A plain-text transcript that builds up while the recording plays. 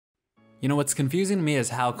You know, what's confusing to me is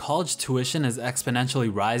how college tuition is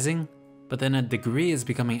exponentially rising, but then a degree is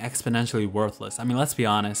becoming exponentially worthless. I mean, let's be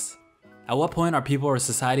honest. At what point are people or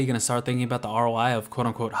society going to start thinking about the ROI of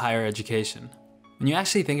quote-unquote higher education? When you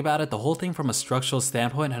actually think about it, the whole thing from a structural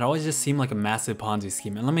standpoint had always just seemed like a massive Ponzi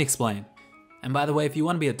scheme, and let me explain. And by the way, if you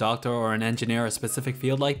want to be a doctor or an engineer or a specific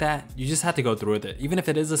field like that, you just have to go through with it, even if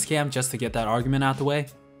it is a scam, just to get that argument out the way.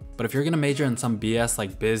 But if you're going to major in some BS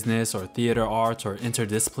like business or theater arts or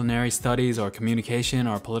interdisciplinary studies or communication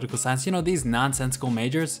or political science, you know, these nonsensical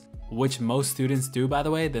majors, which most students do by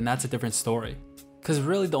the way, then that's a different story. Because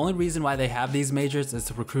really the only reason why they have these majors is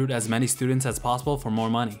to recruit as many students as possible for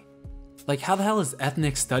more money. Like, how the hell is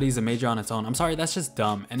ethnic studies a major on its own? I'm sorry, that's just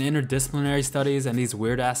dumb. And interdisciplinary studies and these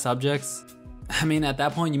weird ass subjects, I mean, at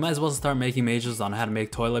that point you might as well start making majors on how to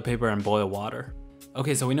make toilet paper and boil water.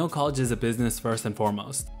 Okay, so we know college is a business first and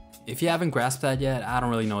foremost. If you haven't grasped that yet, I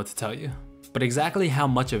don't really know what to tell you. But exactly how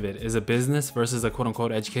much of it is a business versus a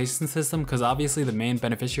quote-unquote education system, because obviously the main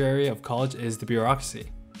beneficiary of college is the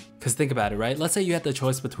bureaucracy. Because think about it, right? Let's say you had the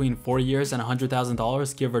choice between 4 years and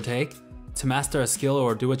 $100,000, give or take, to master a skill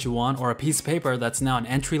or do what you want, or a piece of paper that's now an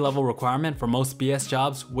entry-level requirement for most BS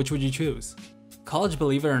jobs. Which would you choose? College,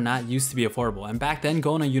 believe it or not, used to be affordable, and back then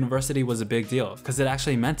going to university was a big deal because it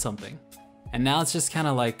actually meant something. And now it's just kind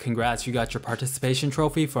of like, congrats, you got your participation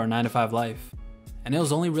trophy for a 9-to-5 life. And it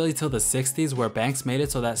was only really till the 60s where banks made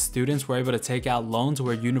it so that students were able to take out loans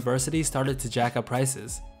where universities started to jack up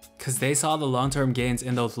prices, because they saw the long-term gains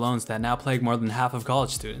in those loans that now plague more than half of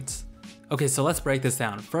college students. Okay, so let's break this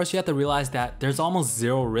down. First, you have to realize that there's almost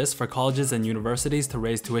zero risk for colleges and universities to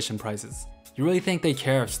raise tuition prices. You really think they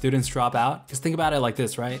care if students drop out? Because think about it like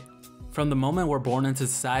this, right? From the moment we're born into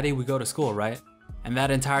society, we go to school, right? And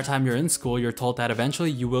that entire time you're in school, you're told that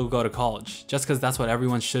eventually you will go to college, just because that's what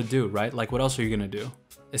everyone should do, right? Like, what else are you gonna do?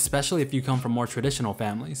 Especially if you come from more traditional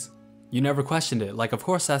families. You never questioned it, like of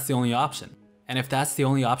course that's the only option. And if that's the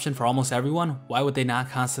only option for almost everyone, why would they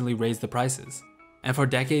not constantly raise the prices? And for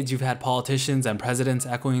decades you've had politicians and presidents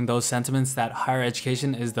echoing those sentiments that higher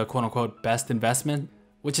education is the quote-unquote best investment,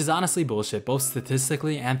 which is honestly bullshit, both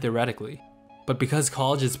statistically and theoretically. But because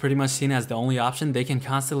college is pretty much seen as the only option, they can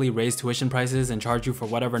constantly raise tuition prices and charge you for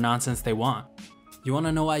whatever nonsense they want. You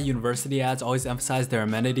wanna know why university ads always emphasize their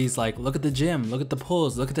amenities like, look at the gym, look at the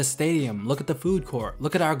pools, look at the stadium, look at the food court,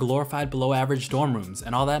 look at our glorified below average dorm rooms,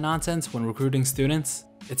 and all that nonsense when recruiting students?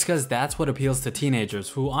 It's because that's what appeals to teenagers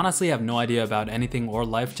who honestly have no idea about anything or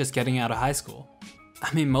life just getting out of high school.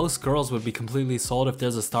 I mean, most girls would be completely sold if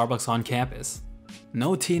there's a Starbucks on campus.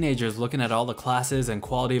 No teenagers looking at all the classes and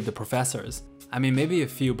quality of the professors. I mean, maybe a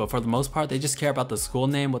few, but for the most part, they just care about the school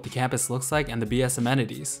name, what the campus looks like, and the BS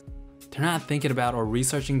amenities. They're not thinking about or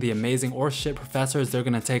researching the amazing or shit professors they're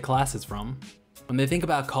gonna take classes from. When they think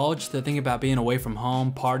about college, they're thinking about being away from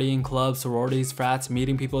home, partying, clubs, sororities, frats,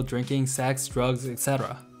 meeting people, drinking, sex, drugs,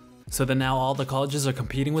 etc. So then now all the colleges are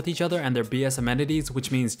competing with each other and their BS amenities,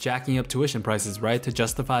 which means jacking up tuition prices, right, to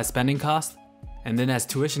justify spending costs? And then as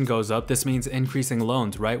tuition goes up, this means increasing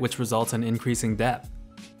loans, right, which results in increasing debt.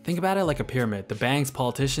 Think about it like a pyramid. The banks,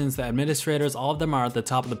 politicians, the administrators, all of them are at the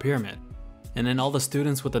top of the pyramid. And then all the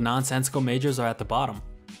students with the nonsensical majors are at the bottom.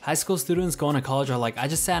 High school students going to college are like, I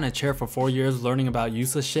just sat in a chair for 4 years learning about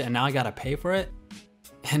useless shit and now I gotta pay for it?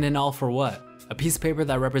 And then all for what? A piece of paper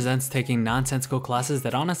that represents taking nonsensical classes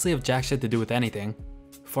that honestly have jack shit to do with anything,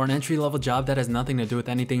 for an entry-level job that has nothing to do with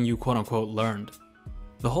anything you quote-unquote learned.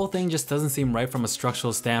 The whole thing just doesn't seem right from a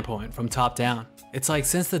structural standpoint, from top down. It's like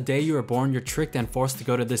since the day you were born, you're tricked and forced to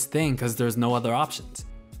go to this thing because there's no other options.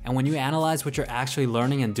 And when you analyze what you're actually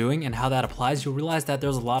learning and doing and how that applies, you'll realize that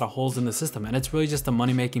there's a lot of holes in the system and it's really just a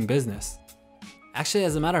money-making business. Actually,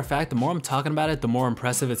 as a matter of fact, the more I'm talking about it, the more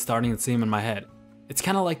impressive it's starting to seem in my head. It's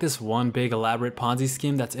kind of like this one big elaborate Ponzi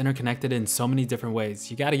scheme that's interconnected in so many different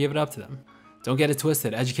ways. You gotta give it up to them. Don't get it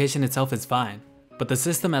twisted, education itself is fine. But the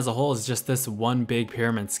system as a whole is just this one big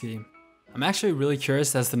pyramid scheme. I'm actually really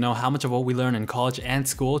curious as to know how much of what we learn in college and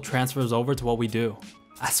school transfers over to what we do.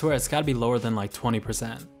 I swear it's gotta be lower than like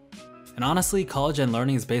 20%. And honestly, college and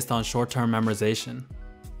learning is based on short-term memorization.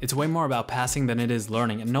 It's way more about passing than it is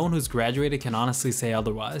learning, and no one who's graduated can honestly say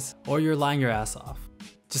otherwise, or you're lying your ass off.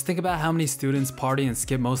 Just think about how many students party and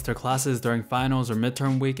skip most of their classes during finals or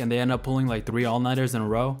midterm week and they end up pulling like 3 all-nighters in a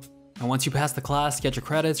row. And once you pass the class, get your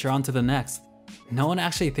credits, you're on to the next. No one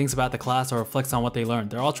actually thinks about the class or reflects on what they learned.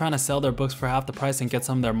 They're all trying to sell their books for half the price and get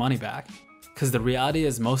some of their money back. Cause the reality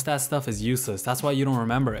is most of that stuff is useless, that's why you don't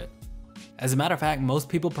remember it. As a matter of fact, most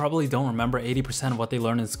people probably don't remember 80% of what they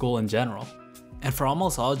learn in school in general. And for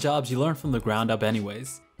almost all jobs, you learn from the ground up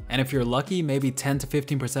anyways. And if you're lucky, maybe 10 to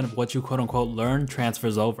 15% of what you quote unquote learn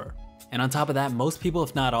transfers over. And on top of that, most people,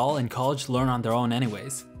 if not all, in college learn on their own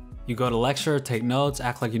anyways. You go to lecture, take notes,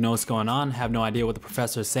 act like you know what's going on, have no idea what the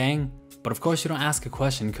professor is saying, but of course you don't ask a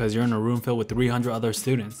question because you're in a room filled with 300 other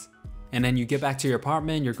students. And then you get back to your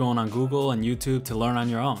apartment, you're going on Google and YouTube to learn on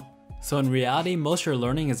your own. So in reality, most of your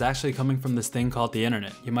learning is actually coming from this thing called the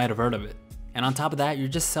internet. You might have heard of it. And on top of that, you're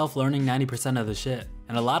just self-learning 90% of the shit.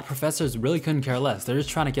 And a lot of professors really couldn't care less. They're just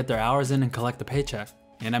trying to get their hours in and collect a paycheck.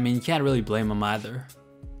 And I mean, you can't really blame them either.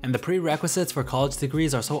 And the prerequisites for college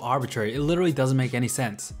degrees are so arbitrary, it literally doesn't make any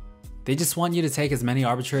sense. They just want you to take as many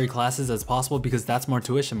arbitrary classes as possible because that's more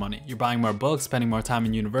tuition money. You're buying more books, spending more time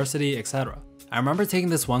in university, etc. I remember taking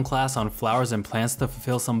this one class on flowers and plants to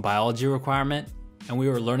fulfill some biology requirement, and we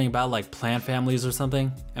were learning about like plant families or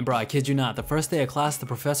something. And bro, I kid you not, the first day of class, the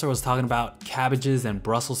professor was talking about cabbages and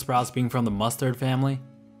Brussels sprouts being from the mustard family.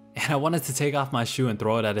 And I wanted to take off my shoe and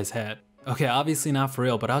throw it at his head. Okay, obviously not for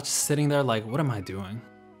real, but I was just sitting there like, what am I doing?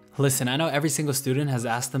 Listen, I know every single student has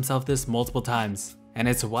asked themselves this multiple times, and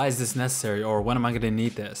it's why is this necessary, or when am I gonna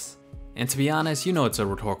need this? And to be honest, you know it's a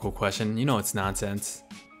rhetorical question, you know it's nonsense.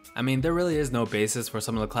 I mean, there really is no basis for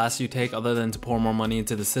some of the classes you take other than to pour more money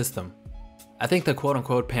into the system. I think the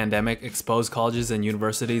quote-unquote pandemic exposed colleges and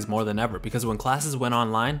universities more than ever, because when classes went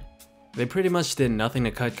online, they pretty much did nothing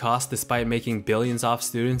to cut costs despite making billions off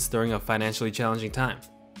students during a financially challenging time.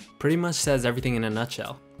 Pretty much says everything in a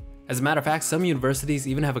nutshell. As a matter of fact, some universities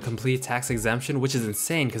even have a complete tax exemption, which is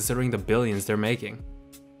insane considering the billions they're making.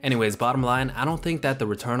 Anyways, bottom line, I don't think that the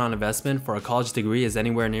return on investment for a college degree is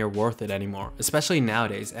anywhere near worth it anymore, especially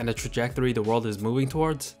nowadays and the trajectory the world is moving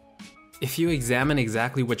towards. If you examine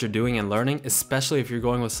exactly what you're doing and learning, especially if you're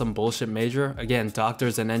going with some bullshit major, again,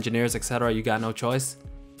 doctors and engineers, etc., you got no choice,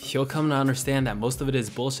 you'll come to understand that most of it is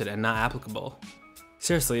bullshit and not applicable.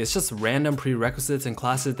 Seriously, it's just random prerequisites and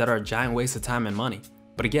classes that are a giant waste of time and money.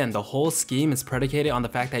 But again, the whole scheme is predicated on the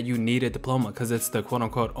fact that you need a diploma because it's the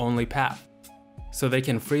quote-unquote only path. So they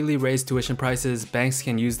can freely raise tuition prices, banks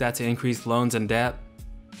can use that to increase loans and debt,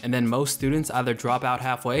 and then most students either drop out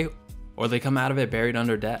halfway or they come out of it buried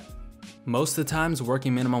under debt. Most of the times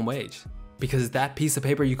working minimum wage, because that piece of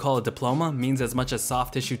paper you call a diploma means as much as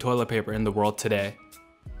soft tissue toilet paper in the world today.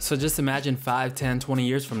 So just imagine 5, 10, 20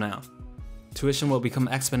 years from now. Tuition will become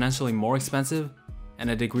exponentially more expensive, and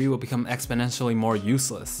a degree will become exponentially more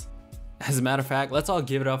useless. As a matter of fact, let's all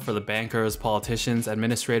give it up for the bankers, politicians,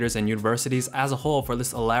 administrators, and universities as a whole for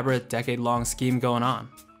this elaborate decade-long scheme going on.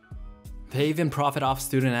 They even profit off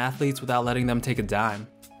student athletes without letting them take a dime.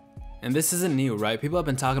 And this isn't new, right? People have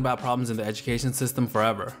been talking about problems in the education system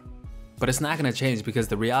forever. But it's not going to change because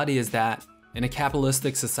the reality is that in a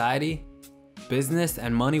capitalistic society, business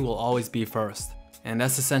and money will always be first. And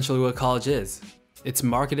that's essentially what college is. It's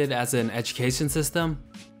marketed as an education system,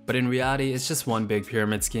 but in reality, it's just one big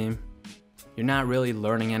pyramid scheme. You're not really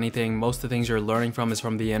learning anything. Most of the things you're learning from is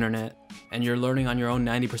from the internet, and you're learning on your own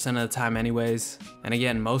 90% of the time anyways. And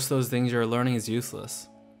again, most of those things you're learning is useless.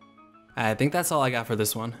 I think that's all I got for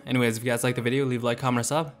this one. Anyways, if you guys liked the video, leave a like, comment, or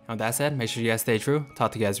sub. And with that said, make sure you guys stay true.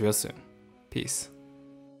 Talk to you guys real soon. Peace.